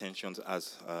Attentions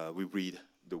as we read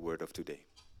the word of today.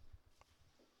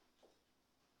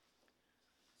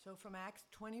 So from Acts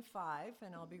 25,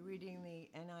 and I'll be reading the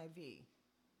NIV.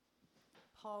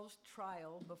 Paul's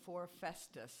trial before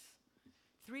Festus.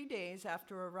 3 days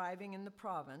after arriving in the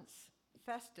province,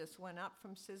 Festus went up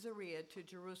from Caesarea to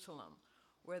Jerusalem,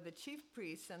 where the chief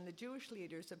priests and the Jewish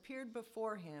leaders appeared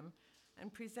before him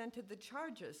and presented the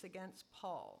charges against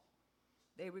Paul.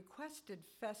 They requested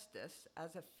Festus,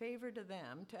 as a favor to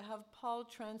them, to have Paul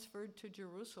transferred to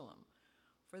Jerusalem,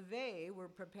 for they were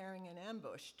preparing an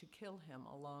ambush to kill him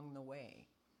along the way.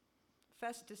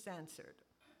 Festus answered,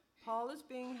 "Paul is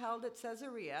being held at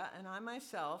Caesarea, and I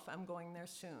myself am going there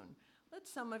soon. Let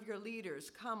some of your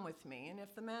leaders come with me, and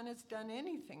if the man has done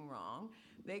anything wrong,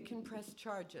 they can press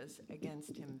charges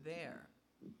against him there."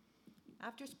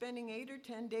 After spending 8 or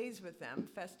 10 days with them,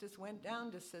 Festus went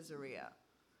down to Caesarea.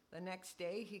 The next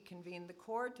day he convened the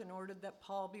court and ordered that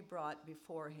Paul be brought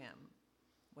before him.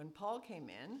 When Paul came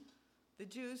in, the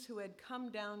Jews who had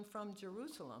come down from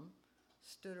Jerusalem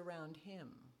stood around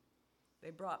him.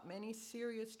 They brought many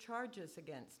serious charges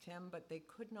against him, but they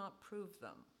could not prove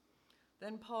them.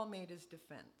 Then Paul made his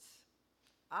defense.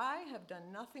 "I have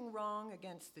done nothing wrong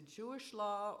against the Jewish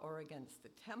law or against the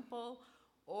temple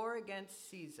or against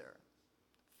Caesar."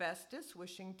 Festus,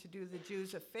 wishing to do the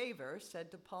Jews a favor,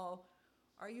 said to Paul,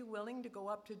 "Are you willing to go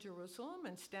up to Jerusalem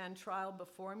and stand trial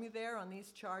before me there on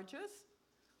these charges?"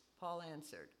 Paul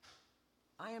answered,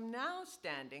 "I am now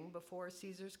standing before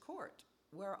Caesar's court,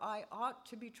 where I ought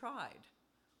to be tried.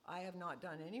 I have not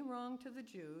done any wrong to the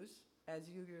Jews, as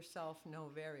you yourself know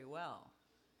very well.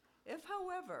 If,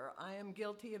 however, I am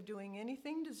guilty of doing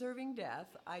anything deserving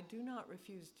death, I do not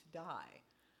refuse to die.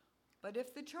 But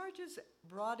if the charges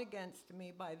brought against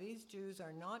me by these Jews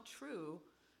are not true,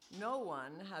 no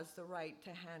one has the right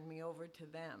to hand me over to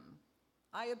them.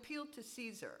 I appeal to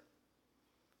Caesar."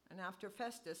 And after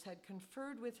Festus had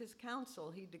conferred with his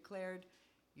council, he declared,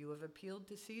 "You have appealed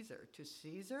to Caesar. To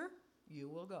Caesar you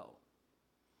will go."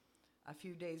 A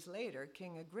few days later,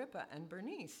 King Agrippa and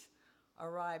Bernice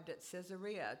arrived at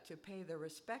Caesarea to pay their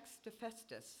respects to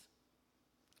Festus.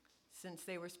 Since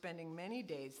they were spending many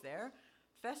days there,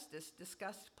 Festus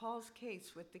discussed Paul's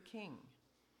case with the king.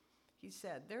 He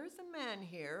said, "There is a man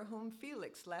here whom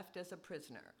Felix left as a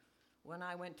prisoner. When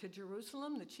I went to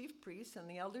Jerusalem, the chief priests and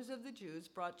the elders of the Jews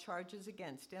brought charges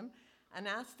against him and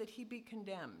asked that he be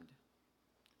condemned.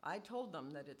 I told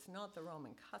them that it's not the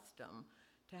Roman custom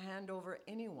to hand over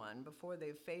anyone before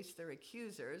they've faced their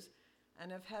accusers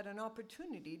and have had an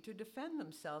opportunity to defend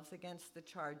themselves against the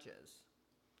charges.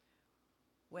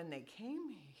 When they came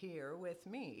here with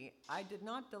me, I did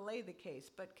not delay the case,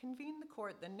 but convened the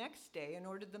court the next day and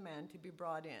ordered the man to be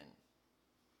brought in.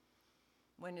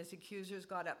 When his accusers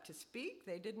got up to speak,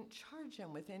 they didn't charge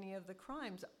him with any of the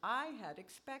crimes I had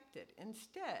expected.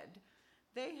 Instead,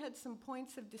 they had some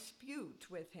points of dispute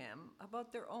with him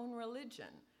about their own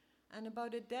religion and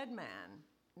about a dead man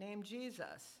named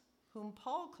Jesus, whom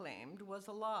Paul claimed was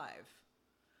alive.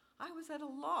 I was at a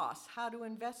loss how to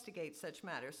investigate such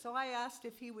matters, so I asked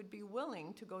if he would be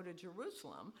willing to go to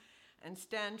Jerusalem and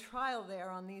stand trial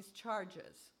there on these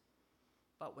charges.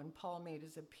 But when Paul made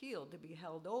his appeal to be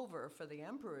held over for the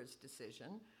emperor's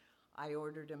decision, I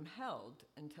ordered him held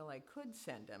until I could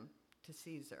send him to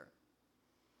Caesar."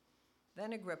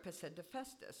 Then Agrippa said to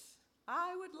Festus,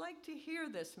 "I would like to hear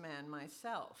this man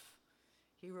myself."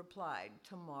 He replied,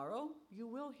 "Tomorrow you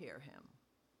will hear him."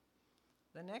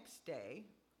 The next day,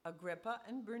 Agrippa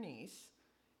and Bernice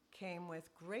came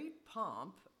with great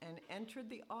pomp and entered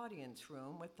the audience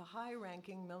room with the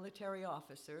high-ranking military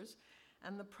officers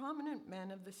and the prominent men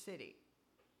of the city.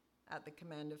 At the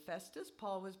command of Festus,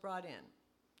 Paul was brought in.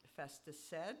 Festus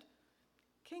said,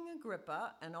 "King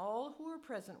Agrippa and all who are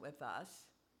present with us,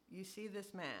 you see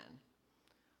this man.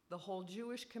 The whole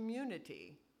Jewish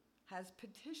community has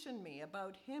petitioned me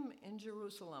about him in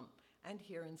Jerusalem and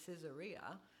here in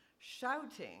Caesarea,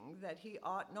 shouting that he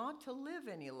ought not to live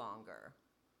any longer.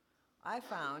 I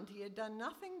found he had done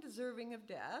nothing deserving of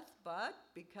death,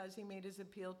 but because he made his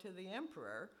appeal to the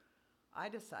emperor, I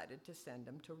decided to send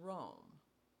him to Rome.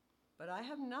 But I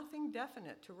have nothing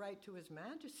definite to write to His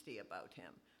Majesty about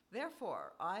him.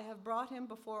 Therefore, I have brought him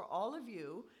before all of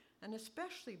you, and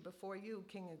especially before you,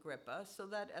 King Agrippa, so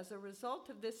that as a result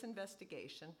of this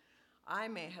investigation, I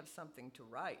may have something to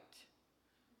write.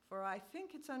 For I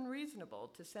think it's unreasonable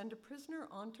to send a prisoner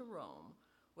on to Rome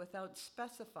without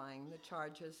specifying the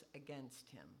charges against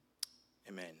him."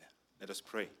 Amen. Let us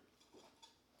pray.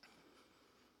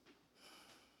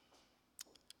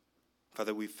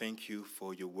 Father, we thank you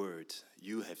for your word.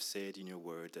 You have said in your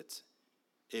word that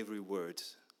every word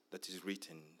that is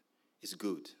written is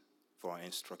good for our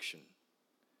instruction.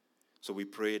 So we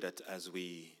pray that as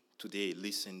we today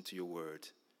listen to your word,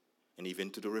 and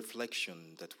even to the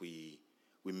reflection that we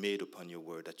made upon your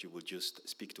word, that you will just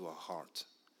speak to our heart,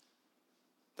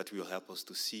 that you will help us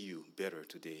to see you better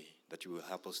today, that you will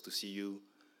help us to see you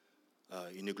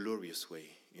in a glorious way,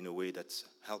 in a way that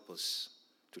help us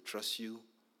to trust you,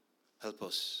 help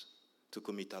us to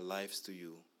commit our lives to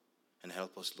you, and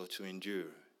help us, Lord, to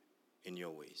endure in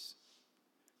your ways.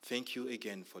 Thank you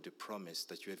again for the promise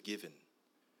that you have given,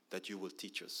 that you will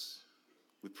teach us.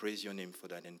 We praise your name for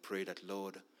that and pray that,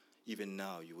 Lord, even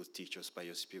now you will teach us by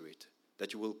your Spirit,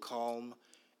 that you will calm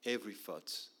every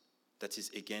thought that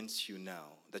is against you now,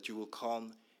 that you will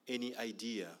calm any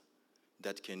idea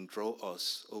that can draw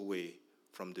us away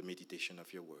from the meditation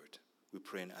of your word. We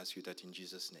pray and ask you that in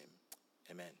Jesus' name.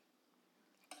 Amen.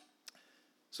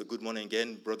 So good morning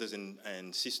again, brothers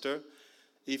and sisters.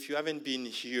 If you haven't been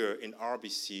here in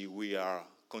RBC, we are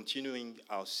continuing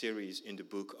our series in the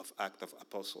book of Acts of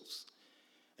Apostles.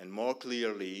 And more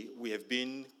clearly, we have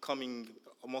been coming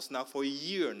almost now for a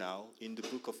year now in the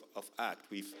book of Acts.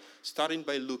 We've started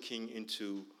by looking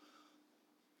into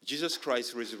Jesus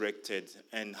Christ resurrected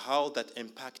and how that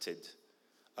impacted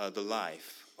the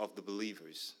life of the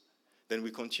believers. Then we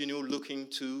continue looking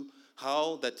to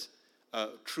how that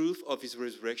truth of his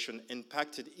resurrection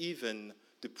impacted even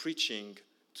the preaching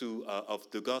of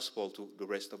the gospel to the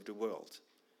rest of the world.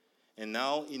 And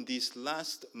now in this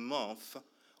last month,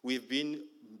 we've been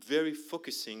very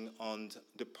focusing on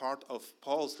the part of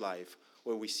Paul's life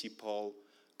where we see Paul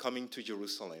coming to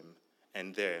Jerusalem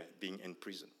and there being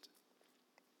imprisoned.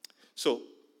 So,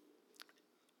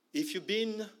 if you've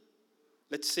been,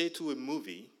 let's say, to a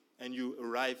movie and you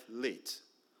arrive late,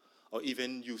 or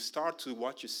even you start to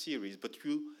watch a series, but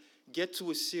you get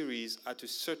to a series at a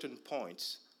certain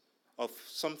point of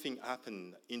something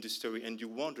happened in the story and you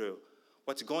wonder,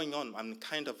 what's going on? I'm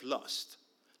kind of lost.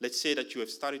 Let's say that you have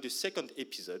started the second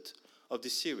episode of the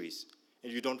series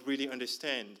and you don't really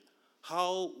understand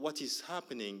how what is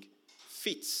happening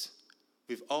fits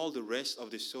with all the rest of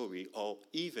the story or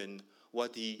even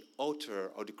what the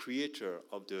author or the creator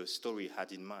of the story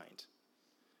had in mind.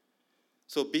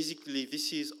 So basically,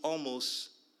 this is almost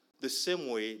the same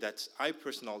way that I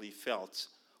personally felt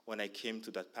when I came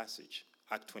to that passage,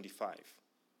 Act 25.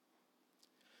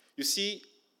 You see,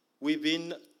 we've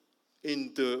been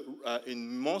in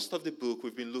most of the book,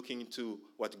 we've been looking into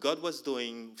what God was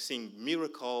doing, seeing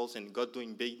miracles and God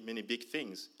doing many big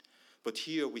things. But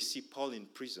here we see Paul in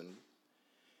prison.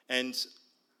 And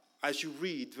as you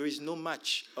read, there is no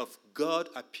much of God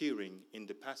appearing in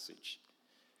the passage.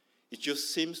 It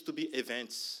just seems to be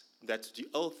events that the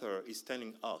author is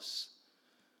telling us.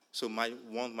 So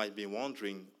one might be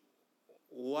wondering,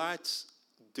 what's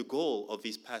the goal of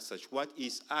this passage? What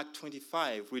is Act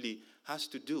 25 really has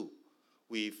to do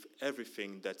with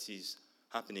everything that is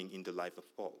happening in the life of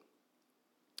Paul?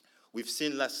 We've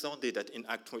seen last Sunday that in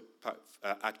Act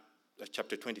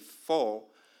chapter 24,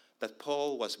 that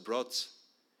Paul was brought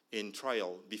in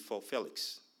trial before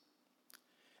Felix.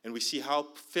 And we see how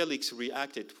Felix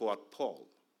reacted toward Paul.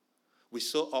 We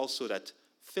saw also that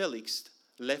Felix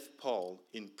left Paul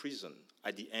in prison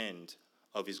at the end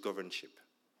of his governorship.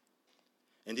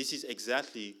 And this is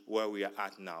exactly where we are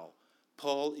at now.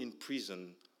 Paul in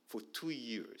prison for 2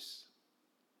 years.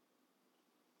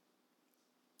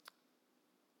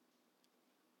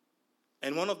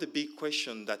 And one of the big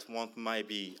questions that one might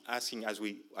be asking as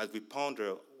we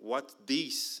ponder what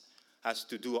this has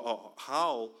to do, or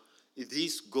how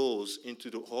this goes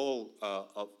into the whole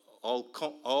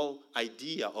all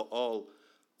idea or all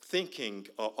thinking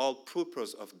or all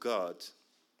purpose of God.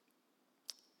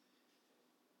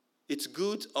 It's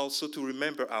good also to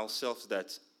remember ourselves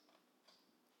that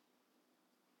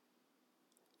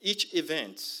each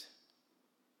event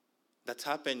that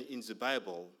happened in the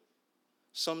Bible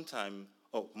sometime,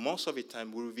 or most of the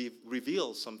time, will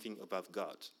reveal something about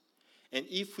God. And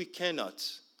if we cannot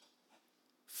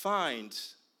find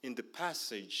in the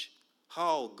passage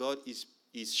how God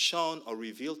is shown or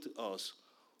revealed to us,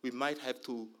 we might have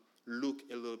to look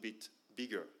a little bit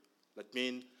bigger. That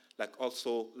means,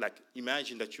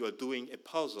 imagine that you are doing a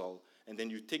puzzle, and then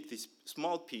you take this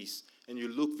small piece and you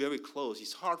look very close.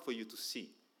 It's hard for you to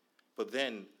see. But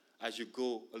then, as you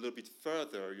go a little bit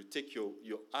further, you take your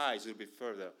eyes a little bit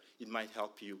further, it might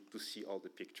help you to see all the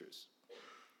pictures.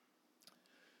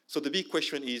 So the big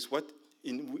question is, what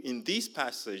in this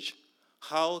passage,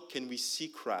 how can we see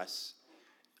Christ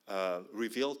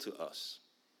revealed to us?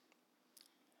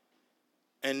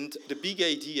 And the big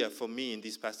idea for me in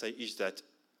this passage is that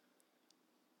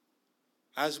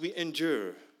as we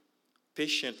endure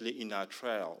patiently in our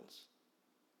trials,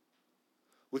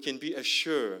 we can be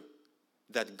assured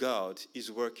that God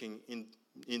is working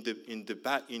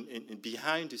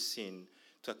behind the scene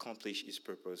to accomplish his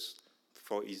purpose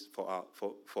for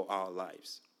our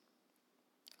lives.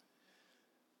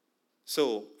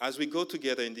 So, as we go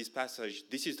together in this passage,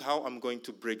 this is how I'm going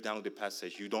to break down the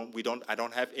passage. I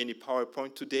don't have any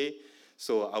PowerPoint today,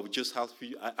 so I would just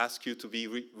ask you to be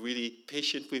really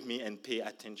patient with me and pay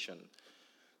attention.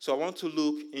 So I want to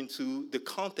look into the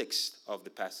context of the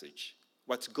passage,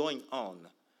 what's going on,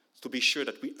 to be sure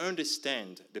that we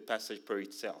understand the passage per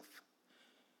itself.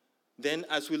 Then,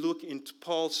 as we look into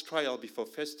Paul's trial before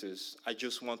Festus, I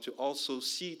just want to also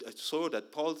show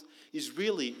that Paul is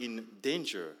really in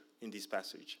danger in this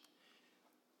passage.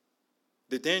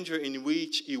 The danger in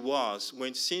which he was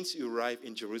since he arrived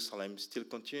in Jerusalem still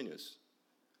continues.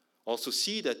 Also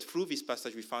see that through this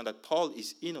passage we find that Paul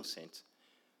is innocent.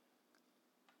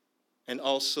 And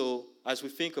also, as we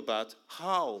think about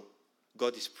how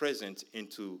God is present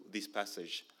into this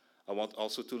passage, I want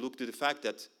also to look to the fact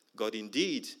that God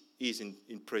indeed is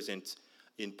present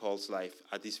in Paul's life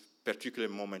at this particular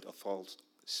moment of Paul's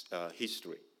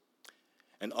history.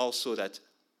 And also that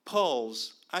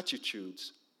Paul's attitude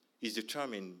is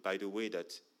determined by the way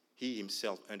that he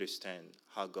himself understands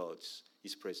how God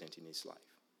is present in his life.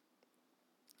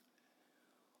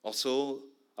 Also,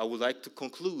 I would like to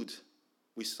conclude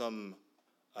with some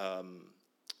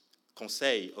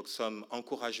conseils or some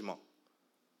encouragement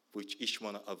with each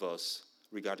one of us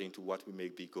regarding to what we may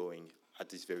be going at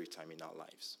this very time in our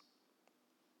lives.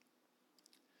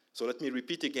 So let me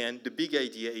repeat again, the big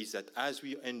idea is that as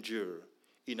we endure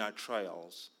in our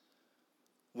trials,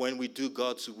 when we do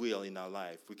God's will in our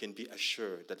life, we can be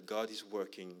assured that God is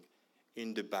working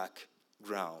in the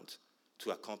background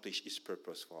to accomplish his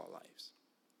purpose for our lives.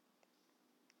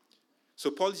 So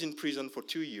Paul is in prison for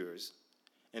 2 years,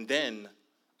 and then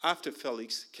after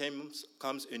Felix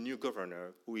comes a new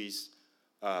governor who is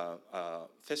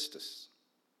Festus.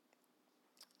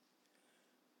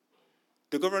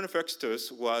 The governor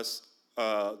Festus was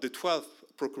the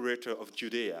 12th procurator of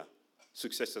Judea,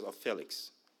 successor of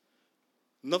Felix.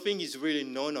 Nothing is really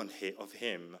known of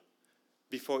him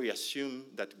before he assumed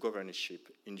that governorship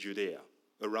in Judea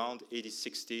around AD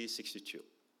 60-62.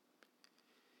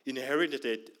 He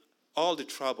inherited all the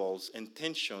troubles and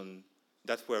tension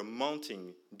that were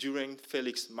mounting during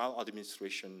Felix's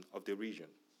maladministration of the region.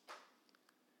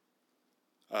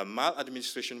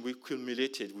 Maladministration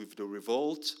culminated with the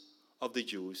revolt of the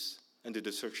Jews and the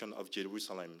destruction of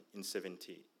Jerusalem in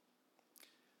 70.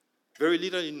 Very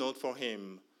little is known for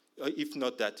him, if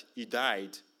not that he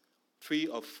died 3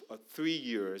 or 3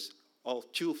 years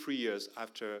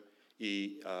after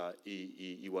he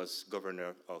was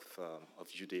governor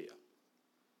of Judea.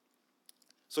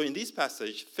 So in this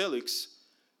passage, Felix,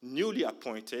 newly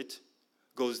appointed,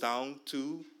 goes down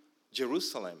to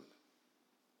Jerusalem,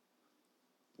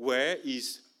 where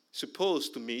he's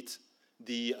supposed to meet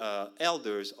the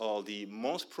elders or the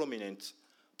most prominent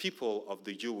people of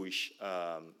the Jews.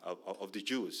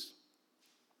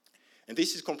 And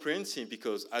this is comprehensive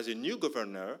because as a new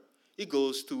governor, he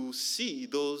goes to see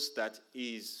those that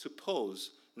he is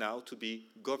supposed now to be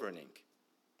governing.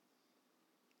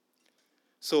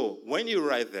 So when you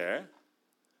arrive there,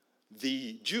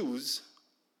 the Jews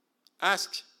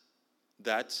ask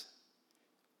that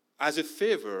as a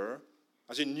favor,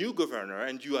 as a new governor,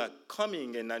 and you are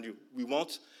coming and you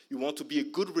want to be a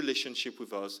good relationship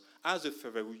with us, as a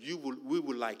favor, we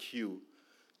would like you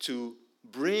to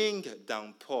bring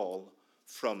down Paul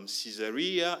from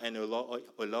Caesarea and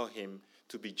allow him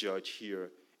to be judged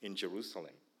here in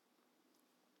Jerusalem.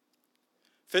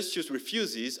 Festus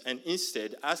refuses and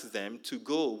instead asks them to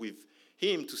go with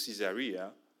him to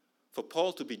Caesarea for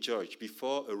Paul to be judged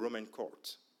before a Roman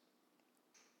court.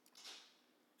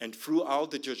 And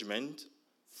throughout the judgment,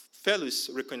 Felix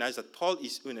recognized that Paul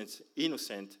is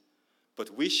innocent,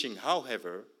 but wishing,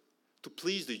 however, to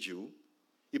please the Jew,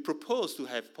 he proposed to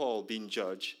have Paul being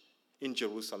judged in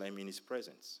Jerusalem in his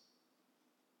presence.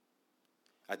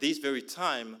 At this very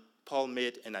time, Paul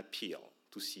made an appeal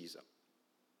to Caesar,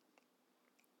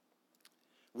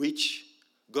 which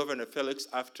Governor Felix,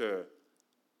 after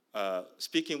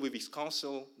speaking with his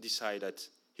council, decided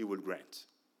he would grant.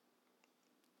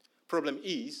 Problem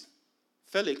is,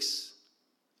 Felix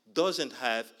doesn't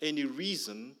have any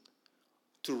reason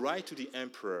to write to the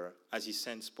emperor as he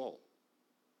sends Paul.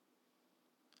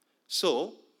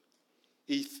 So,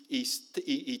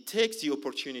 he takes the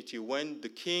opportunity when the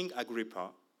King Agrippa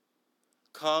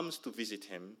comes to visit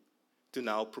him to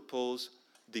now propose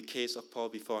the case of Paul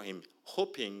before him,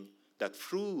 hoping that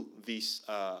through this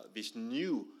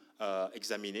new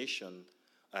examination,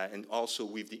 and also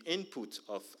with the input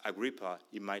of Agrippa,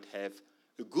 he might have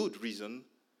a good reason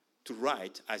to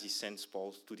write as he sends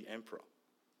Paul to the emperor.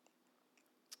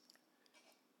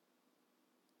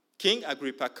 King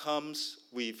Agrippa comes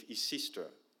with his sister.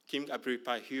 King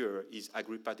Agrippa here is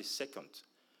Agrippa II,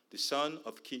 the son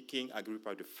of King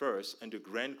Agrippa I and the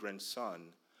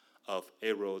great-grandson of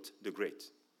Herod the Great.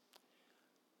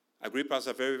 Agrippas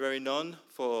are very, very known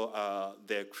for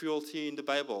their cruelty in the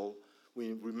Bible.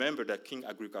 We remember that King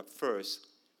Agrippa I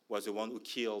was the one who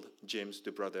killed James,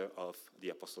 the brother of the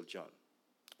Apostle John,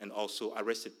 and also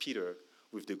arrested Peter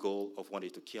with the goal of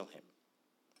wanting to kill him.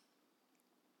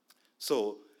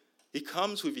 So he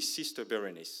comes with his sister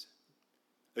Berenice,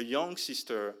 a young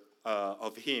sister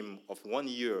of him of 1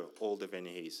 year older than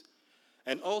his.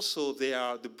 And also they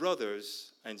are the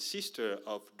brothers and sister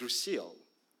of Drusilla,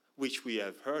 which we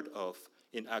have heard of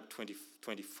in Act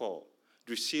 24.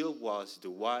 Drusilla was the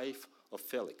wife of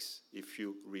Felix, if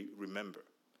you remember.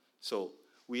 So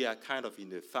we are kind of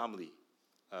in a family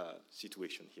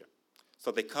situation here.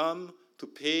 So they come to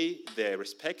pay their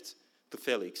respect to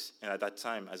Felix, and at that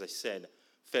time, as I said,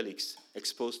 Felix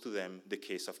exposed to them the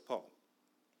case of Paul.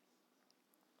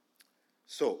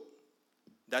 So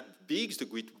that begs the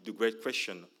great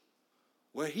question,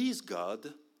 where is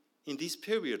God in this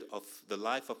period of the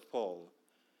life of Paul,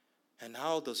 and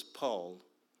how does Paul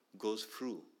go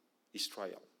through his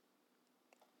trial?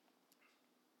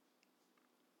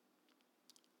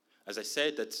 As I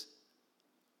said, that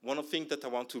one of the things that I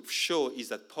want to show is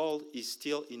that Paul is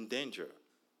still in danger.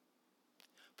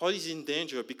 Paul is in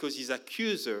danger because his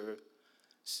accuser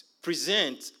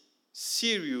presents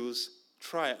serious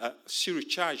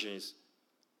charges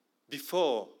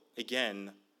before,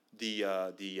 again, the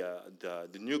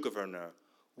new governor,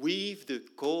 with the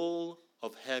goal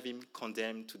of having him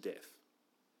condemned to death.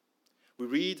 We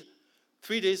read,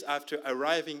 3 days after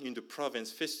arriving in the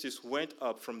province, Festus went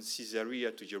up from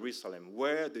Caesarea to Jerusalem,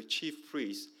 where the chief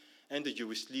priests and the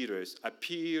Jewish leaders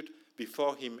appeared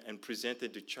before him and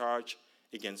presented the charge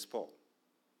against Paul.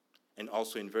 And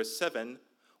also in verse 7,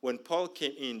 when Paul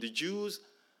came in, the Jews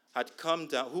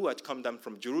who had come down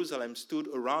from Jerusalem stood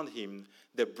around him.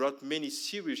 They brought many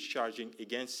serious charges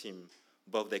against him,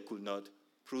 but they could not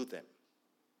prove them.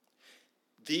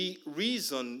 The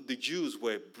reason the Jews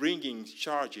were bringing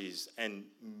charges, and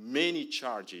many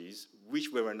charges, which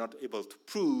we were not able to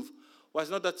prove, was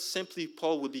not that simply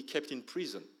Paul would be kept in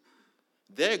prison.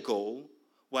 Their goal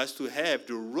was to have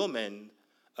the Roman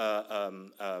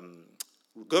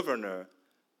governor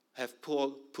have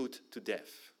Paul put to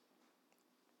death.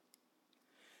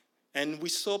 And we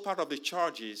saw part of the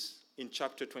charges in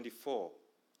chapter 24.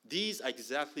 These are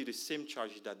exactly the same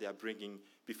charges that they are bringing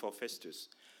before Festus.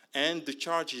 And the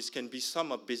charges can be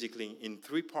summed up basically in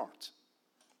 3 parts.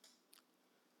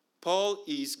 Paul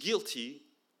is guilty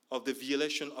of the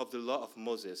violation of the law of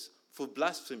Moses for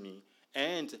blasphemy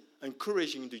and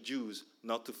encouraging the Jews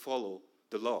not to follow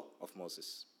the law of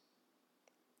Moses.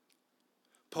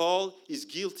 Paul is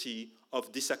guilty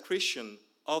of desecration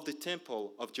of the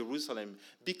temple of Jerusalem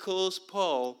because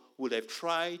Paul would have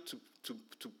tried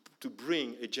to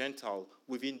bring a Gentile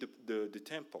within the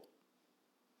temple.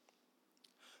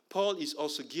 Paul is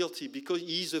also guilty because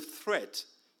he is a threat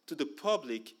to the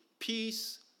public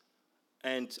peace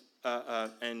and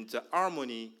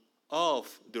harmony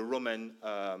of the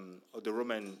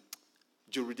Roman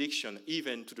jurisdiction,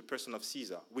 even to the person of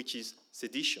Caesar, which is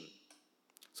sedition.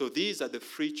 So these are the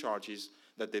 3 charges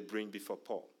that they bring before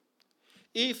Paul.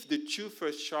 If the 2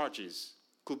 first charges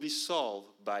could be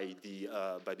solved by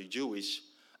the Jewish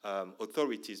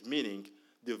authorities, meaning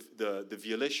the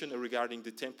violation regarding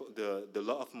the temple, the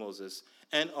law of Moses,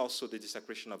 and also the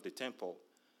desecration of the temple,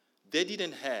 they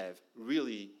didn't have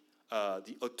really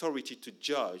the authority to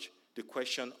judge the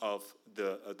question of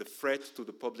the threat to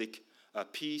the public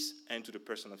peace and to the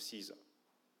person of Caesar.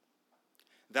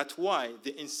 That's why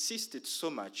they insisted so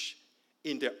much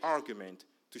in their argument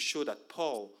to show that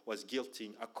Paul was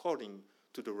guilty according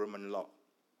to the Roman law.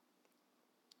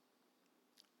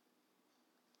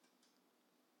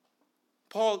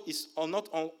 Paul is not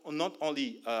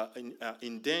only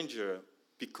in danger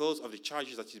because of the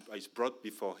charges that is brought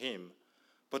before him,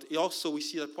 but also we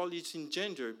see that Paul is in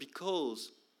danger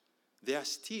because they are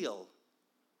still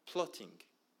plotting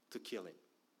to kill him.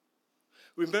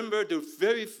 Remember, the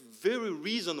very, very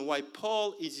reason why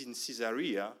Paul is in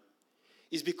Caesarea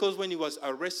is because when he was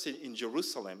arrested in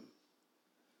Jerusalem,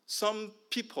 some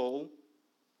people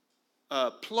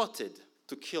plotted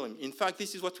to kill him. In fact,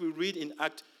 this is what we read in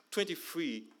Act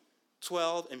 23,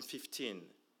 12 and 15.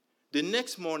 The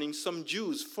next morning, some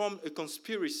Jews formed a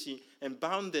conspiracy and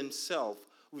bound themselves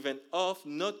with an oath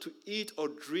not to eat or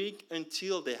drink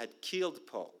until they had killed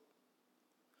Paul.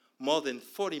 More than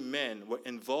 40 men were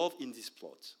involved in this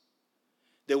plot.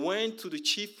 They went to the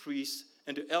chief priests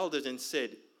and the elders and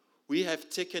said, "We have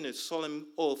taken a solemn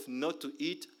oath not to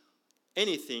eat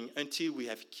anything until we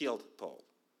have killed Paul.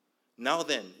 Now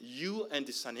then, you and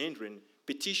the Sanhedrin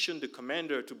petition the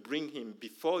commander to bring him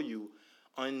before you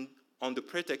on the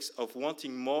pretext of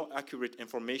wanting more accurate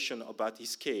information about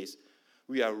his case.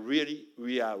 We are ready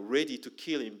to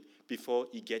kill him before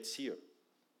he gets here."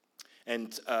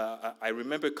 And I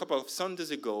remember a couple of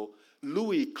Sundays ago,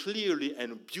 Louis clearly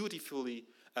and beautifully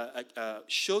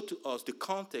showed to us the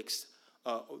context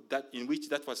that in which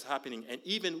that was happening, and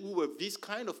even who were these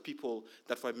kind of people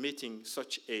that were making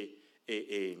such a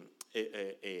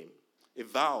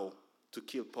vow to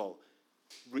kill Paul.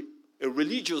 A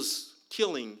religious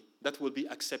killing that will be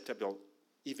acceptable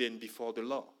even before the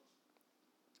law.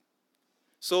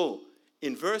 So,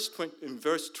 in verse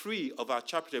 3 of our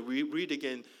chapter, we read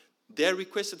again, they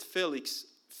requested Felix,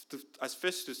 as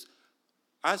Festus,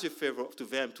 as a favor to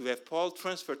them, to have Paul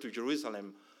transferred to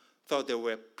Jerusalem, thought they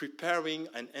were preparing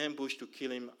an ambush to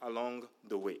kill him along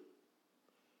the way.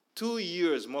 2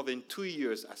 years, more than 2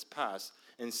 years has passed,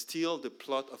 and still the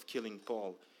plot of killing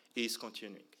Paul is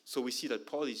continuing. So we see that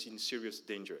Paul is in serious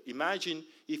danger. Imagine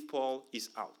if Paul is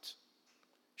out.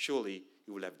 Surely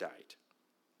he will have died.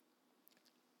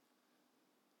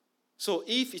 So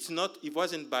if it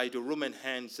wasn't by the Roman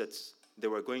hands that they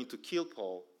were going to kill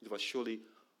Paul, it was surely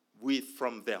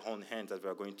from their own hands that they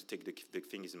were going to take the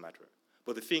thing is a matter.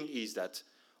 But the thing is that,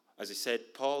 as I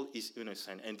said, Paul is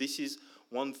innocent. And this is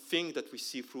one thing that we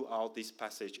see throughout this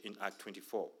passage in Act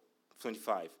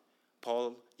 25.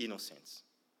 Paul innocence.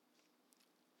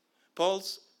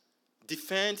 Paul's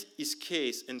defend his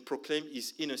case and proclaim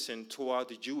his innocence toward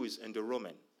the Jews and the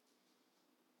Roman.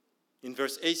 In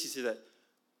verse 8 he says that,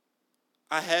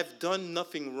 "I have done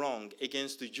nothing wrong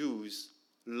against the Jews'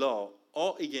 law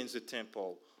or against the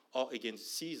temple or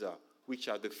against Caesar, which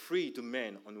are the three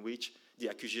domains on which the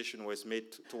accusation was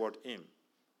made toward him."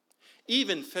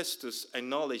 Even Festus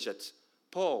acknowledged that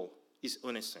Paul is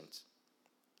innocent.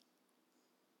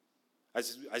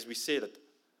 As we say that,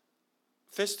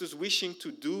 Festus, wishing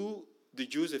to do the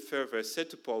Jews a favor, said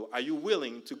to Paul, "Are you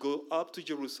willing to go up to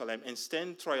Jerusalem and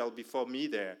stand trial before me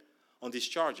there on these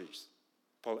charges?"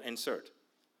 Paul answered,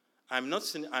 I'm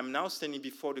now standing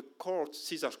before the court,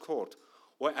 Caesar's court,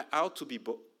 where I ought to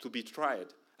be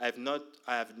tried. I have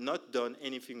not done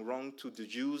anything wrong to the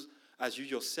Jews, as you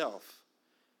yourself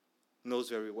knows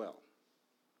very well.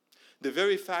 The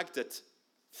very fact that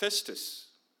Festus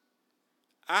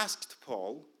asked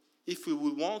Paul if we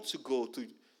would want to go to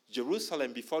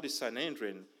Jerusalem before the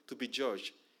Sanhedrin to be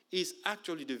judged is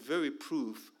actually the very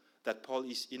proof that Paul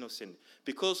is innocent.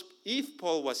 Because if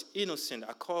Paul was innocent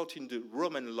according to the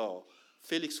Roman law,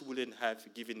 Felix wouldn't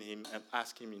have given him and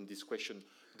asked him in this question,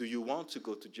 "Do you want to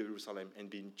go to Jerusalem and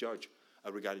be judged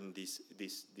regarding this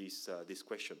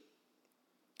question?"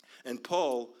 And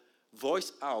Paul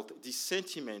voiced out this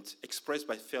sentiment expressed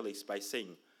by Felix by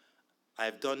saying, "I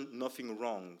have done nothing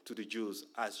wrong to the Jews,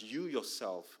 as you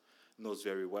yourself knows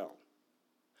very well."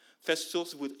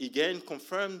 Festus would again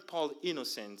confirm Paul's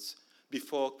innocence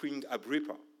before Queen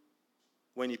Agrippa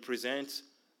when he presents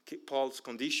Paul's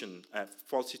condition,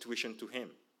 false situation to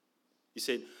him. He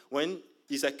said, when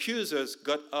his accusers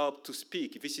got up to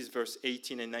speak, this is verse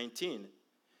 18 and 19,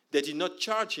 they did not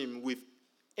charge him with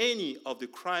any of the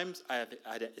crimes I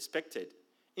had expected.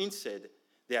 Instead,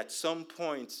 they had some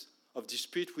points of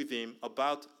dispute with him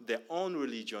about their own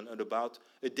religion and about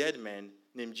a dead man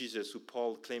named Jesus who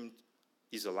Paul claimed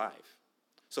is alive.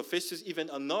 So Festus even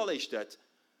acknowledged that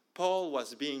Paul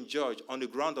was being judged on the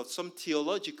ground of some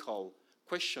theological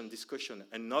discussion,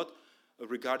 and not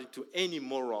regarding to any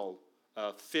moral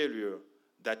failure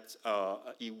that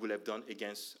he would have done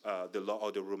against the law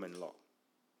or the Roman law.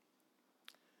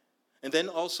 And then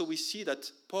also we see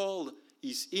that Paul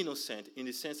is innocent in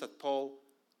the sense that Paul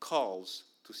calls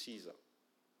to Caesar.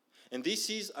 And this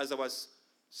is, as I was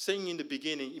saying in the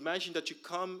beginning, imagine that you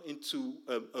come into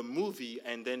a movie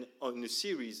and then on a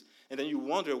series, and then you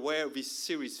wonder where this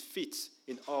series fits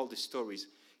in all the stories.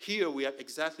 Here we have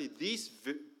exactly this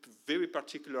very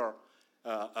particular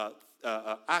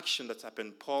action that's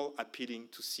happened, Paul appealing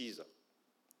to Caesar.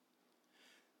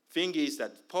 Thing is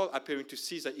that Paul appearing to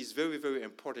Caesar is very, very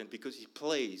important because he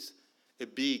plays a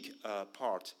big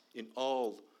part in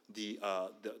all the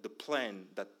plan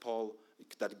that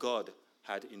God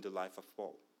had in the life of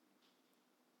Paul.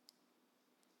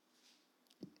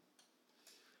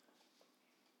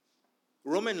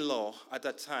 Roman law at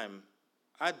that time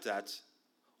had that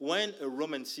when a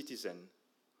Roman citizen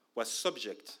was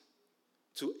subject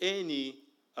to any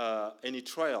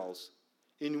trials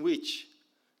in which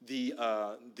the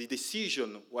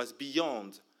decision was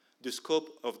beyond the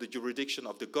scope of the jurisdiction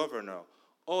of the governor,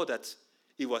 or that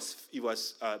he was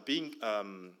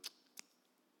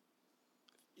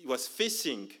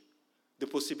facing the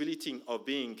possibility of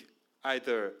being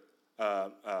either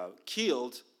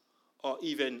killed or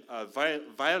even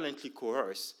violently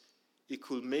coerced, he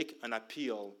could make an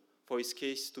appeal for his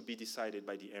case to be decided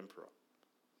by the emperor.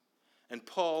 And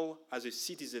Paul, as a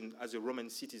citizen, as a Roman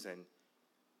citizen,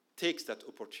 takes that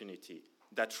opportunity,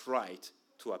 that right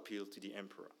to appeal to the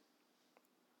emperor.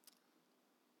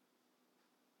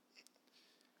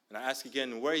 And I ask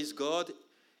again, where is God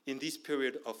in this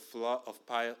period of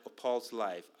Paul's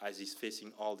life as he's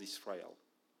facing all this trial?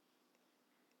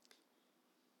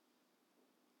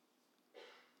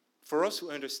 For us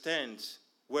to understand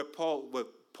where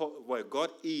God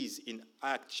is in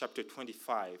Acts chapter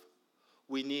 25,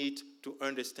 we need to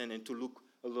understand and to look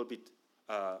a little bit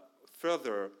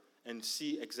further and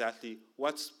see exactly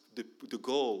what's the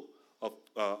goal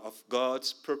of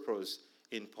God's purpose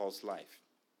in Paul's life.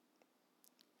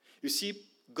 You see,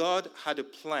 God had a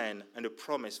plan and a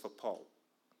promise for Paul.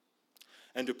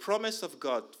 And the promise of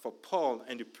God for Paul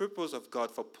and the purpose of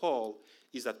God for Paul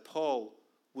is that Paul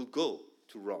will go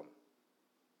to Rome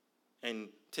and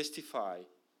testify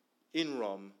in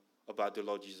Rome about the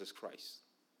Lord Jesus Christ.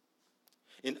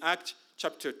 In Acts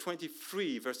chapter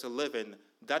 23, verse 11,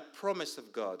 that promise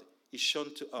of God is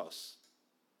shown to us.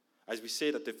 As we say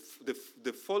that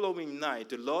the following night,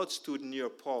 the Lord stood near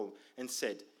Paul and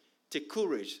said, "Take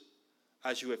courage,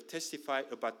 as you have testified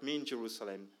about me in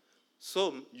Jerusalem,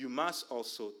 so you must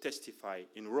also testify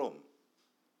in Rome."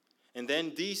 And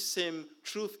then this same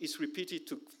truth is repeated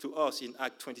to us in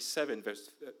Act 27,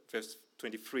 verse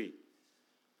 23.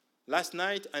 "Last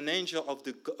night, an angel of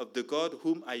the God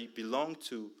whom I belong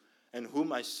to and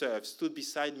whom I serve stood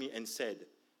beside me and said,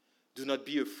 'Do not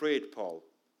be afraid, Paul.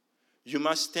 You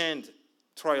must stand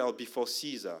trial before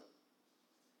Caesar.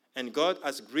 And God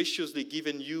has graciously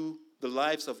given you the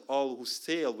lives of all who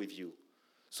sail with you.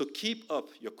 So keep up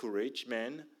your courage,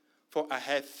 man, for I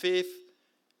have faith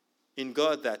in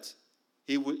God that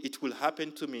it will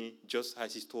happen to me just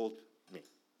as he told me.'"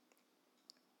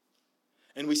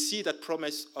 And we see that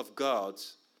promise of God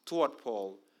toward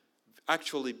Paul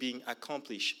actually being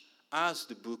accomplished as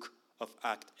the book of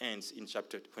Acts ends in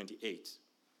chapter 28.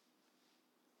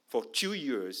 For 2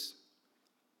 years,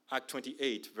 Act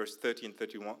 28, verse 30 and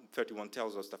 31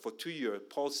 tells us that for 2 years,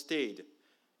 Paul stayed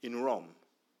in Rome,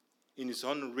 in his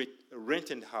own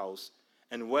rented house,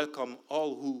 and welcomed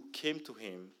all who came to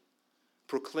him,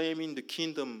 proclaiming the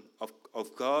kingdom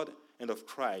of God and of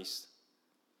Christ,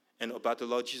 and about the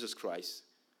Lord Jesus Christ,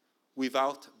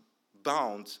 without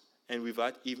bounds and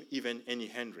without even any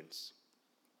hindrance.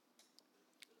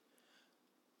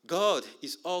 God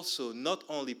is also not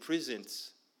only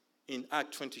present in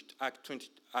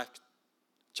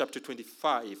chapter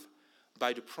 25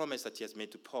 by the promise that he has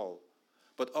made to Paul,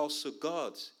 but also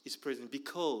God is present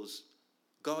because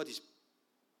God is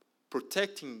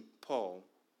protecting Paul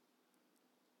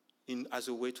as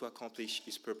a way to accomplish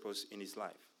his purpose in his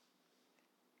life.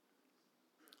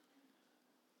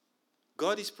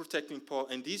 God is protecting Paul,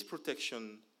 and this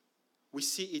protection, we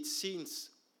see it since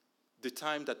the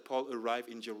time that Paul arrived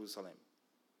in Jerusalem.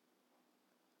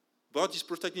 God is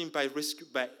protecting him by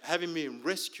having been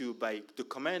rescued by the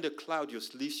commander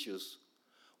Claudius Lysius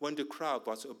when the crowd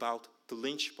was about to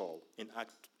lynch Paul in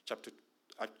Act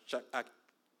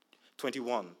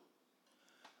 21.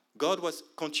 God was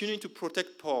continuing to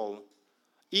protect Paul,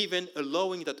 even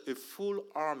allowing that a full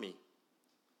army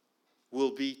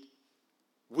will be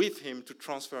with him to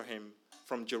transfer him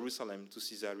from Jerusalem to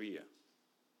Caesarea.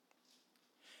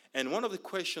 And one of the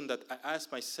questions that I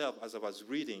asked myself as I was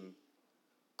reading,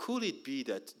 could it be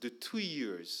that the 2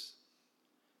 years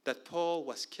that Paul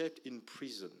was kept in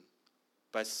prison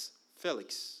by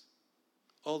Felix,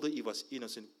 although he was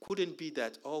innocent, couldn't be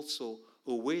that also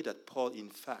a way that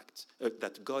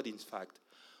that God in fact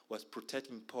was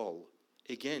protecting Paul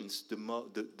against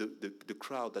the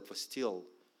crowd that was still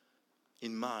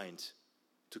in mind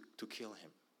to kill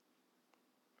him?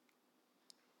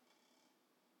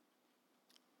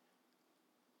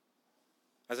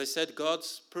 As I said,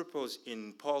 God's purpose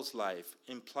in Paul's life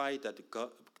implied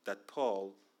that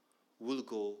Paul will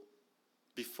go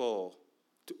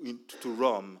to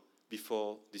Rome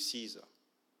before the Caesar.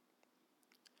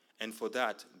 And for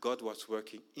that, God was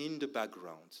working in the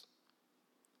background,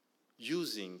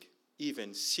 using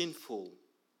even sinful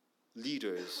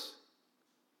leaders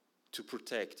to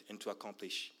protect and to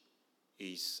accomplish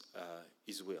his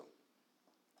will.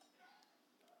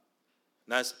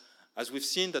 And as we've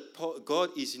seen that God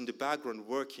is in the background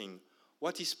working,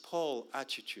 what is Paul's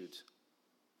attitude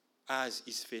as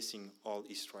he's facing all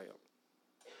Israel?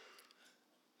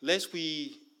 Lest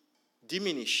we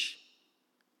diminish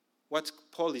what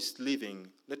Paul is living,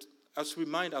 let us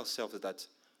remind ourselves that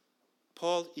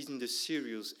Paul is in a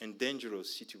serious and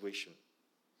dangerous situation.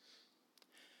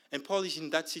 And Paul is in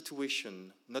that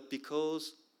situation not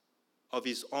because of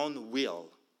his own will,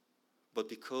 but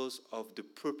because of the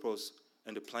purpose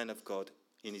and the plan of God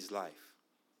in his life.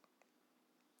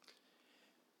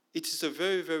 It is a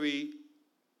very, very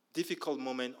difficult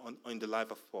moment in the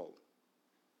life of Paul.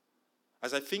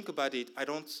 As I think about it, I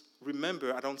don't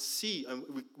see,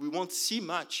 and we won't see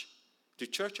much the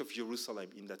church of Jerusalem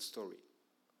in that story.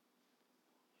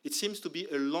 It seems to be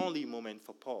a lonely moment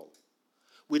for Paul.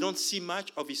 We don't see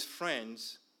much of his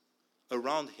friends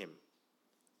around him.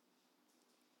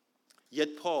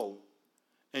 Yet Paul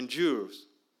endures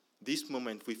this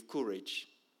moment with courage,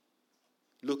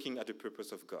 looking at the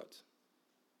purpose of God.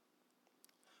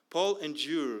 Paul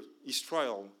endured his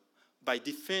trial by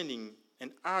defending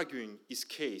and arguing his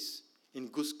case in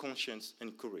good conscience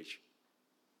and courage.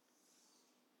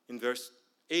 In verse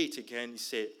 8 again, he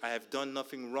said, I have done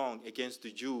nothing wrong against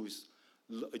the Jews,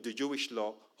 the Jewish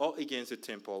law, or against the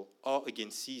temple, or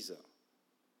against Caesar.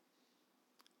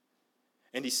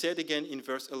 And he said again in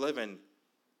verse 11,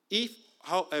 if,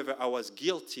 however, I was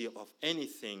guilty of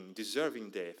anything deserving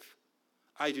death,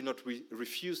 I do not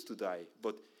refuse to die.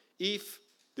 But if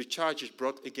the charges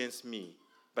brought against me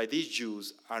by these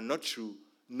Jews are not true,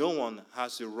 no one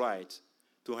has the right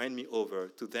to hand me over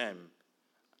to them.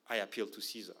 I appeal to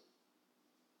Caesar.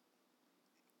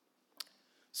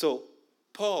 So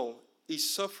Paul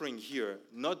is suffering here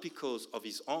not because of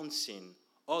his own sin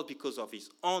or because of his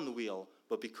own will,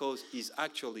 but because he's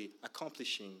actually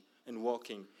accomplishing and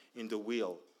walking in the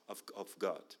will of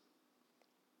God.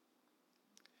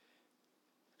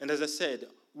 And as I said,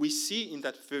 we see in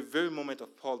that very moment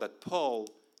of Paul that Paul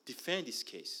defends his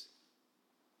case.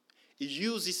 He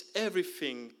uses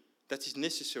everything that is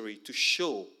necessary to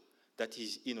show that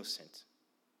he's innocent.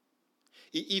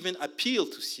 He even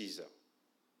appealed to Caesar.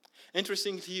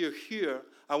 Interestingly, here,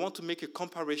 I want to make a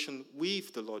comparison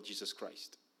with the Lord Jesus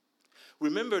Christ.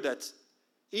 Remember that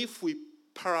if we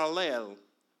parallel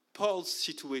Paul's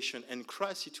situation and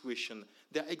Christ's situation,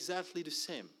 they're exactly the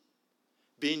same.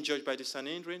 Being judged by the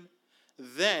Sanhedrin,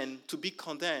 then to be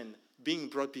condemned, being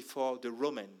brought before the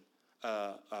Roman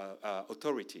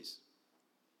authorities.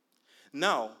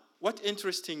 Now, what's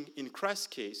interesting in Christ's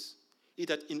case is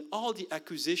that in all the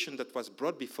accusation that was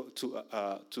brought before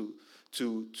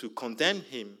to condemn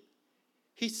him,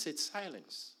 he said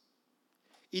silence.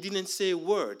 He didn't say a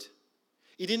word.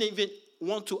 He didn't even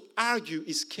want to argue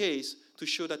his case to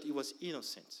show that he was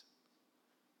innocent.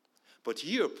 But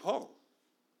here, Paul,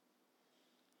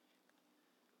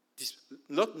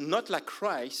 not like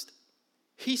Christ,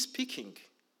 he's speaking.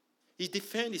 He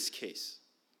defends his case.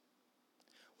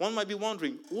 One might be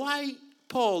wondering, why,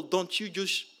 Paul, don't you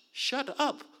just shut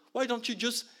up? Why don't you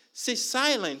just stay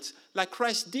silent like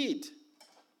Christ did?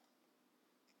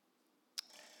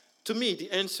 To me,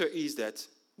 the answer is that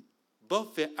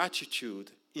both their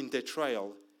attitude in their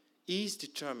trial is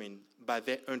determined by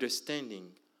their understanding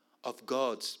of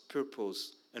God's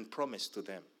purpose and promise to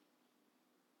them.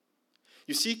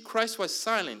 You see, Christ was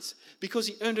silent because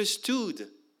he understood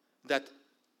that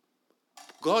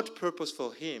God's purpose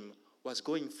for him was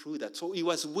going through that. So he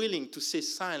was willing to stay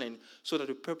silent so that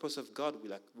the purpose of God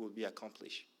will be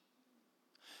accomplished.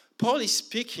 Paul is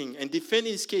speaking and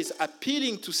defending his case,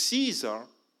 appealing to Caesar,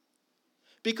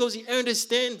 because he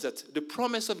understands that the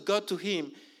promise of God to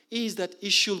him is that he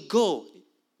should go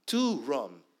to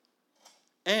Rome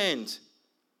and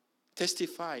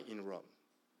testify in Rome.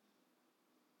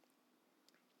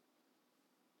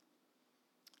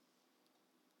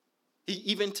 He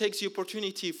even takes the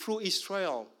opportunity through his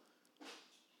trial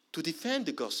to defend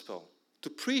the gospel, to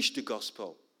preach the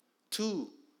gospel to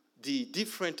the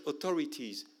different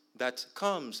authorities that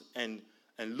comes and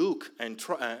look and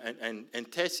try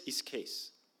and test his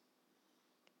case.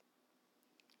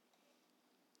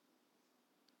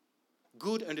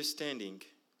 Good understanding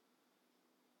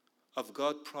of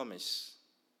God's promise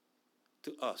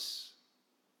to us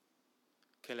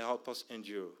can help us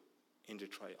endure in the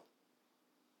trial.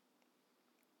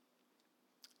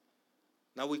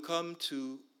 Now we come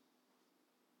to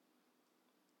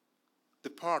the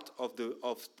part of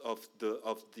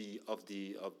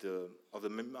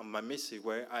my message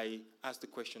where I ask the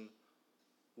question,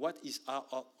 what is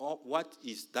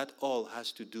that all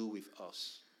has to do with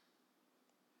us?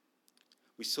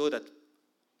 We saw that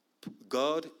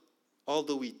God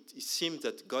although it seems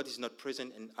that God is not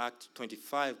present in Act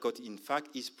 25, God in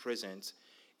fact is present,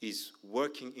 is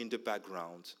working in the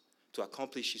background to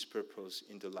accomplish his purpose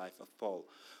in the life of Paul.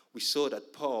 We saw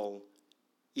that Paul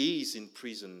is in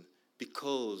prison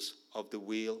because of the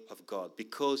will of God,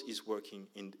 because he's walking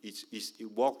in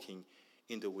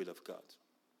the will of God.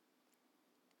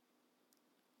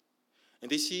 And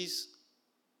this is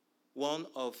one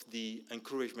of the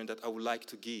encouragement that I would like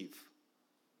to give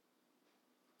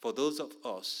for those of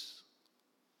us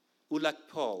who, like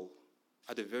Paul,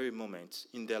 at the very moment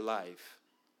in their life,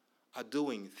 are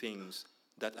doing things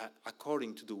that are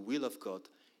according to the will of God,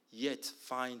 yet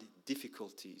find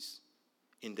difficulties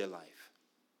in their life.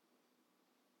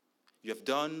 You have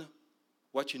done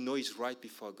what you know is right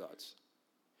before God.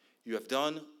 You have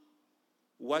done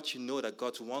what you know that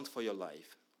God wants for your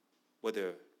life,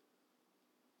 whether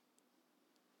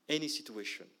any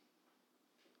situation.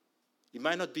 It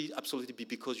might not be absolutely be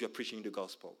because you are preaching the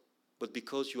gospel, but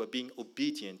because you are being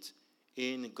obedient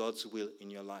in God's will in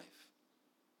your life.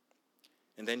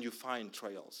 And then you find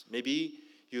trials. Maybe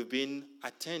you've been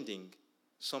attending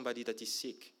somebody that is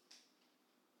sick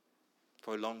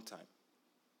for a long time.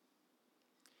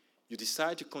 You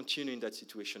decide to continue in that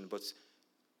situation, but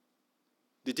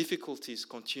the difficulties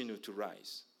continue to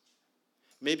rise.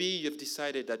 Maybe you've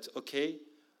decided that, okay,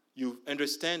 you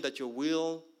understand that your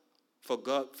will for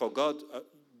God,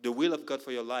 the will of God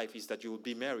for your life is that you will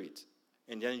be married,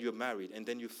 and then you're married, and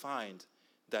then you find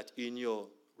that in your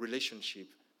relationship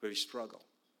there is struggle.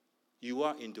 You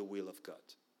are in the will of God.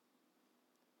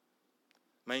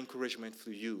 My encouragement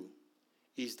for you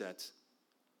is that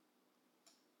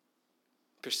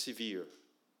persevere,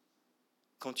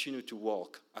 continue to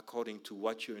walk according to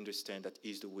what you understand that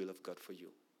is the will of God for you.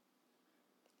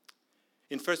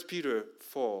 In 1 Peter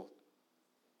 4,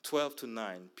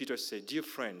 12-9, Peter said, "Dear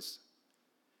friends,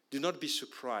 do not be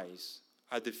surprised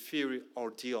at the fiery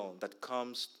ordeal that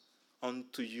comes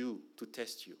unto you to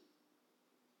test you,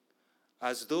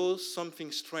 as though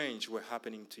something strange were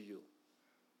happening to you.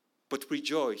 But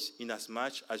rejoice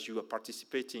inasmuch as you are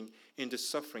participating in the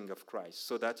suffering of Christ,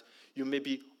 so that you may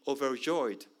be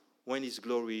overjoyed when his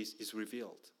glory is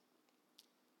revealed.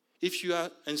 If you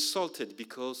are insulted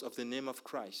because of the name of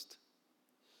Christ,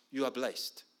 you are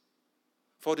blessed.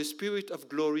 For the Spirit of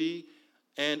glory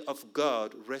and of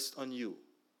God rests on you.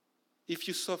 If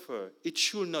you suffer, it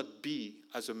should not be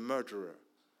as a murderer,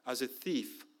 as a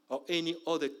thief, or any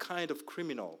other kind of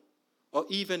criminal, or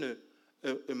even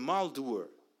a maldoer.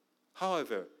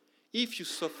 However, if you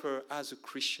suffer as a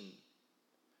Christian,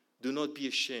 do not be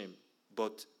ashamed,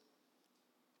 but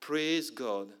praise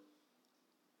God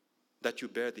that you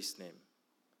bear this name.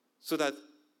 So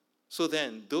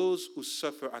then, those who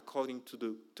suffer according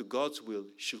to God's will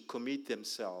should commit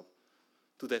themselves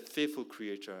to their faithful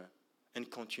Creator and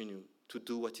continue to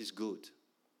do what is good.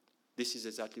 This is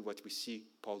exactly what we see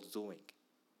Paul doing.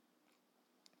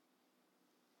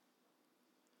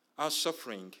 Our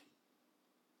suffering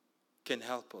can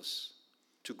help us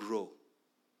to grow,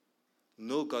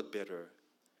 know God better,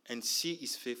 and see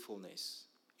his faithfulness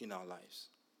in our lives.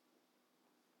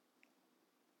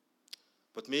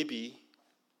 But maybe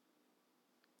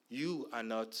you are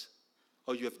not,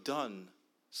 or you have done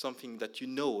something that you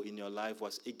know in your life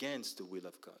was against the will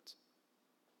of God.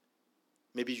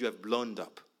 Maybe you have blown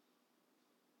up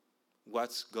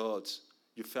what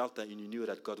you felt that you knew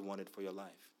that God wanted for your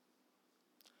life.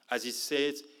 As it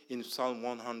says in Psalm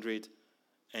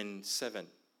 107,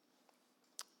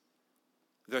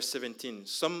 verse 17,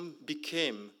 some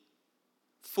became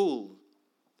full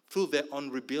through their own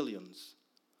rebellious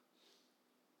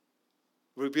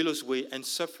way, and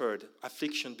suffered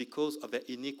affliction because of their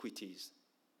iniquities.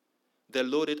 They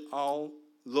loathed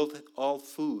all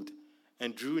food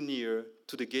and drew near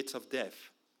to the gates of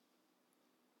death.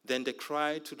 Then they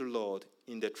cried to the Lord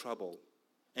in their trouble,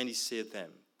 and he saved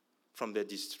them from their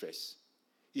distress.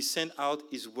 He sent out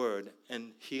his word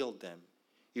and healed them.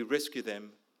 He rescued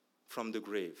them from the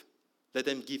grave. Let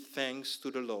them give thanks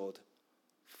to the Lord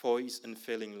for his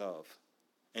unfailing love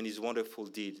and his wonderful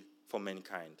deed for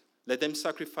mankind. Let them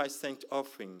sacrifice thank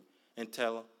offering and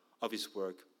tell of his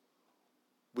work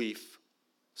with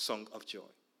song of joy.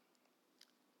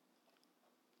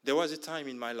 There was a time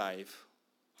in my life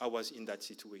I was in that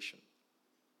situation.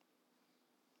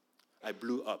 I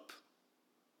blew up.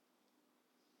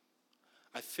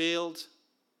 I failed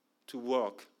to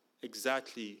walk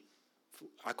exactly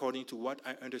according to what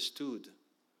I understood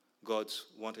God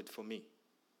wanted for me.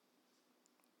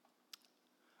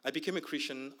 I became a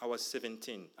Christian, I was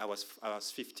 17, I was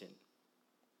 15.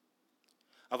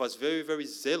 I was very, very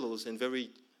zealous and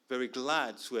very, very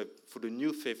glad for the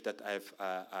new faith that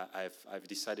I've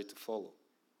decided to follow.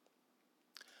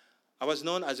 I was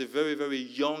known as a very, very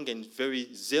young and very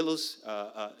zealous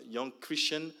young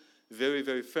Christian, very,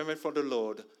 very fervent for the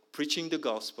Lord, preaching the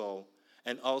gospel,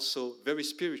 and also very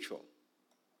spiritual.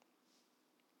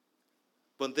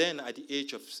 But then at the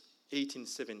age of 18,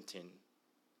 17,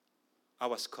 I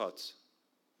was caught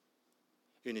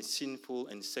in a sinful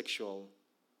and sexual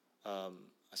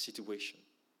situation.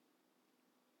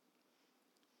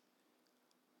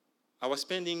 I was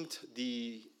spending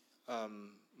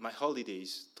my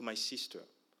holidays to my sister.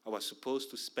 I was supposed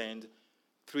to spend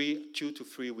 2 to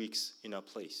 3 weeks in her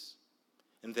place.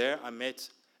 And there I met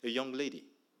a young lady.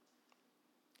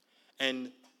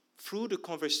 And through the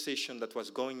conversation that was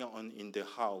going on in the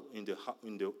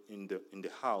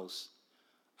house,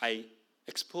 I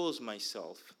exposed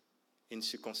myself in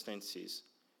circumstances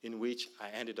in which I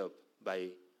ended up by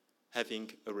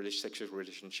having a sexual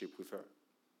relationship with her.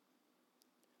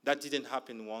 That didn't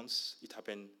happen once, it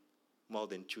happened more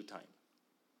than 2 times.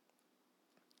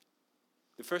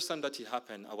 The first time that it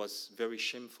happened, I was very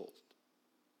shameful.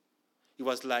 It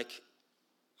was like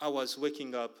I was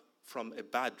waking up from a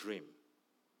bad dream,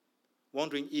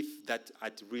 wondering if that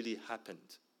had really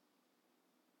happened.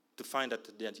 To find that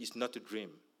it's not a dream,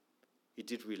 it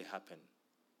did really happen.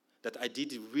 That I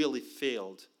did really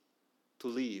failed to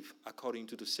live according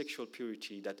to the sexual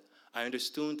purity that I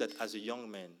understood that as a young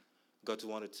man, God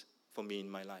wanted for me in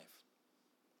my life.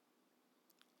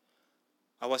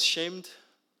 I was shamed,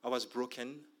 I was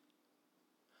broken,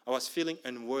 I was feeling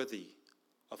unworthy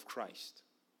of Christ.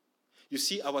 You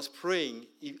see, I was praying,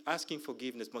 asking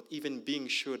forgiveness, but even being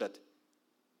sure that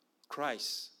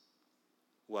Christ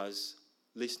was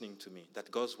listening to me, that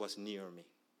God was near me.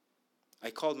 I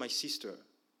called my sister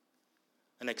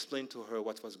and explained to her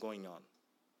what was going on.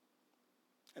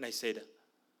 And I said,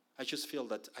 I just feel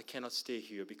that I cannot stay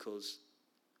here because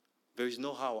there is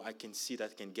no how I can see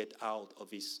that I can get out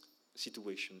of this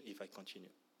situation if I continue.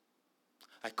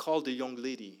 I called the young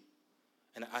lady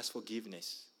and I asked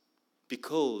forgiveness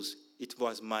because it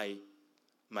was my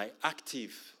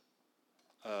active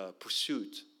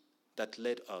pursuit that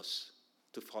led us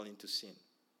to fall into sin.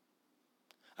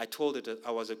 I told her that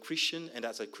I was a Christian, and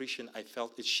as a Christian I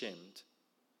felt ashamed,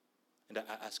 and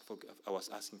I was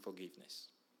asking forgiveness.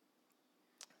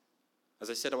 As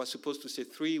I said, I was supposed to stay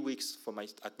 3 weeks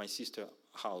at my sister's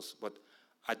house, but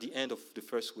at the end of the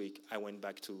first week, I went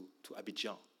back to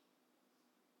Abidjan.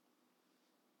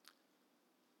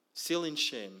 Still in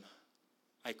shame,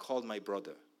 I called my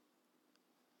brother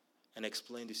and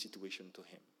explained the situation to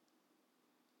him.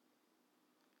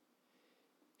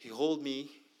 He held me,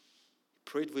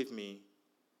 prayed with me,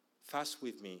 fasted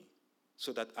with me,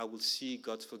 so that I would see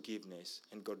God's forgiveness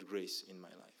and God's grace in my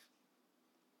life.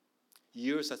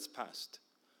 Years has passed,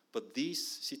 but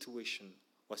this situation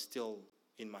was still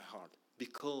in my heart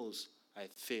because I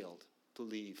failed to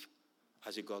live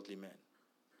as a godly man.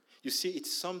 You see,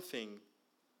 it's something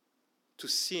to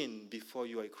sin before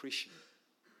you are a Christian.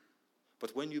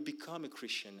 But when you become a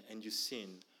Christian and you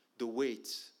sin, the weight,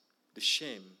 the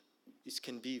shame, it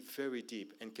can be very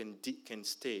deep and can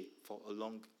stay for a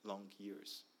long, long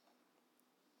years.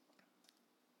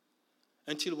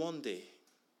 Until one day,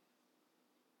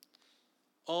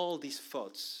 all these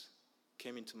thoughts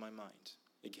came into my mind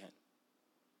again.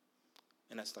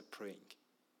 And I started praying.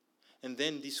 And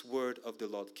then this word of the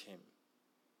Lord came.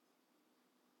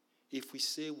 If we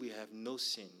say we have no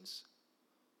sins,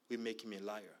 we make him a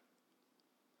liar.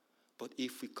 But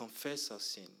if we confess our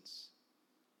sins,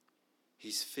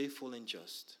 he's faithful and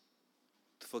just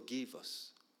to forgive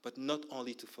us, but not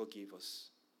only to forgive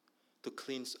us, to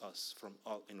cleanse us from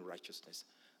all unrighteousness.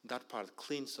 That part,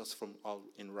 cleanse us from all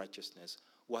unrighteousness,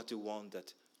 was the one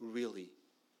that really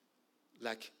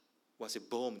was a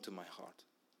balm to my heart.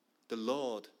 The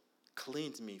Lord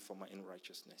cleansed me from my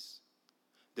unrighteousness.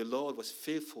 The Lord was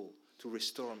faithful to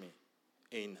restore me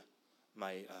in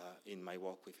my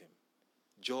walk with him.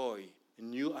 Joy, a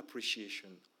new appreciation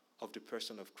of the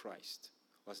person of Christ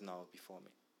was now before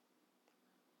me.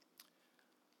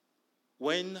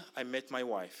 When I met my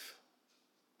wife,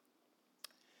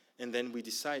 and then we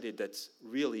decided that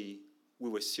really we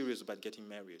were serious about getting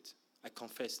married, I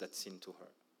confessed that sin to her.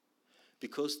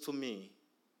 Because to me,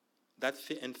 that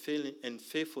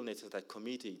unfaithfulness that I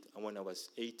committed when I was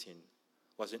 18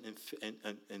 was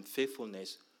an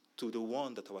unfaithfulness to the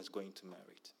one that I was going to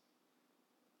marry.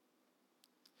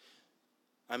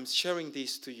 I'm sharing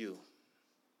this to you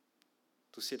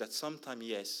to say that sometime,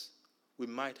 yes, we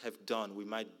might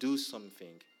do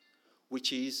something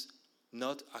which is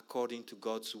not according to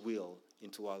God's will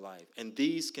into our life. And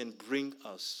these can bring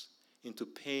us into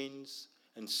pains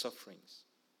and sufferings.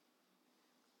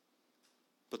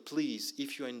 But please,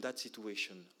 if you are in that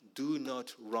situation, do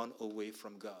not run away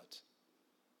from God.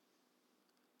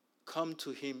 Come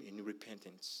to him in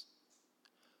repentance.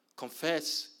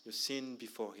 Confess your sin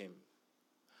before him.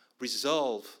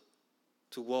 Resolve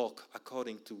to walk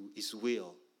according to his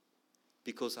will,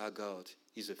 because our God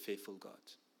is a faithful God.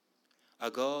 Our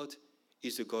God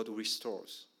is the God who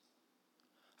restores.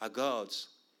 Our God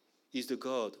is the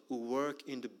God who works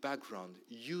in the background,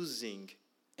 using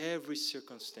every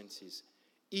circumstances,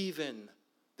 even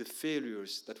the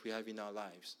failures that we have in our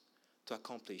lives, to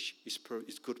accomplish his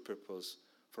good purpose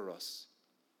for us.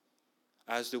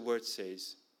 As the word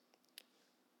says,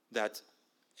 that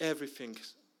everything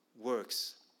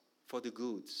works for the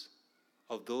goods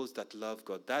of those that love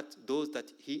God, that those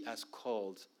that he has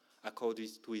called according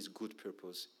to his good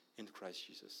purpose in Christ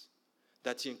Jesus.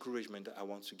 That's the encouragement that I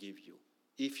want to give you.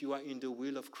 If you are in the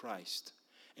will of Christ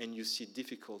and you see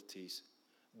difficulties,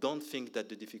 don't think that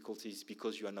the difficulty is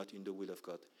because you are not in the will of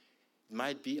God. It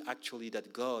might be actually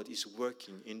that God is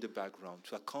working in the background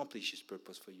to accomplish his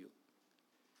purpose for you.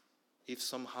 If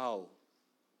somehow,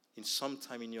 in some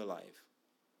time in your life,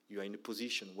 you are in a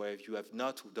position where you have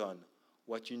not done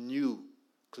what you knew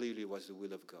clearly was the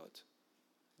will of God,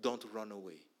 don't run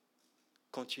away.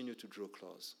 Continue to draw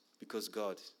close, because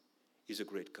God is a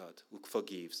great God who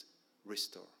forgives,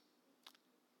 restores.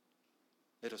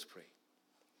 Let us pray.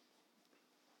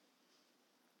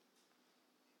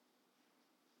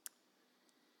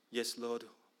 Yes, Lord,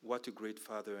 what a great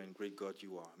Father and great God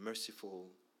you are, merciful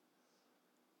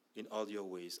in all your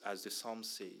ways, as the psalm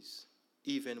says,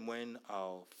 even when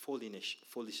our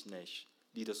foolishness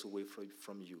lead us away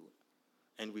from you,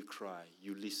 and we cry,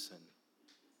 you listen,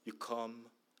 you come,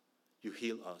 you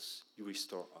heal us, you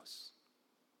restore us.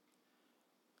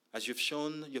 As you've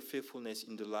shown your faithfulness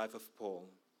in the life of Paul,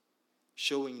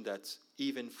 showing that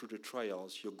even through the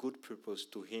trials, your good purpose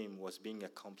to him was being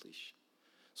accomplished.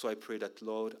 So I pray that,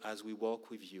 Lord, as we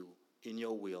walk with you in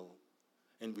your will,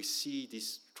 and we see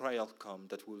this trial come,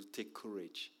 that we'll take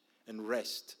courage and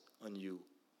rest on you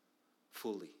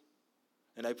fully.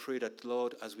 And I pray that,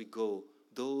 Lord, as we go,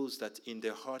 those that in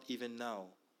their heart even now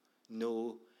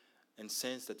know and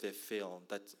sense that they fail,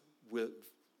 that will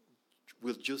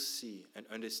just see and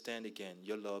understand again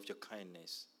your love, your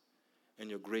kindness, and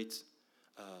your great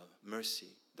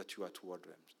mercy that you are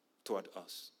toward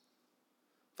us.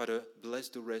 Father, bless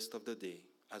the rest of the day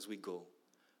as we go.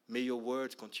 May your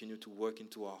word continue to work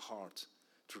into our heart,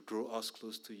 to draw us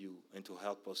close to you, and to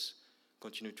help us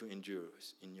continue to endure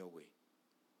in your way.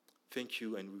 Thank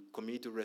you, and we commit the rest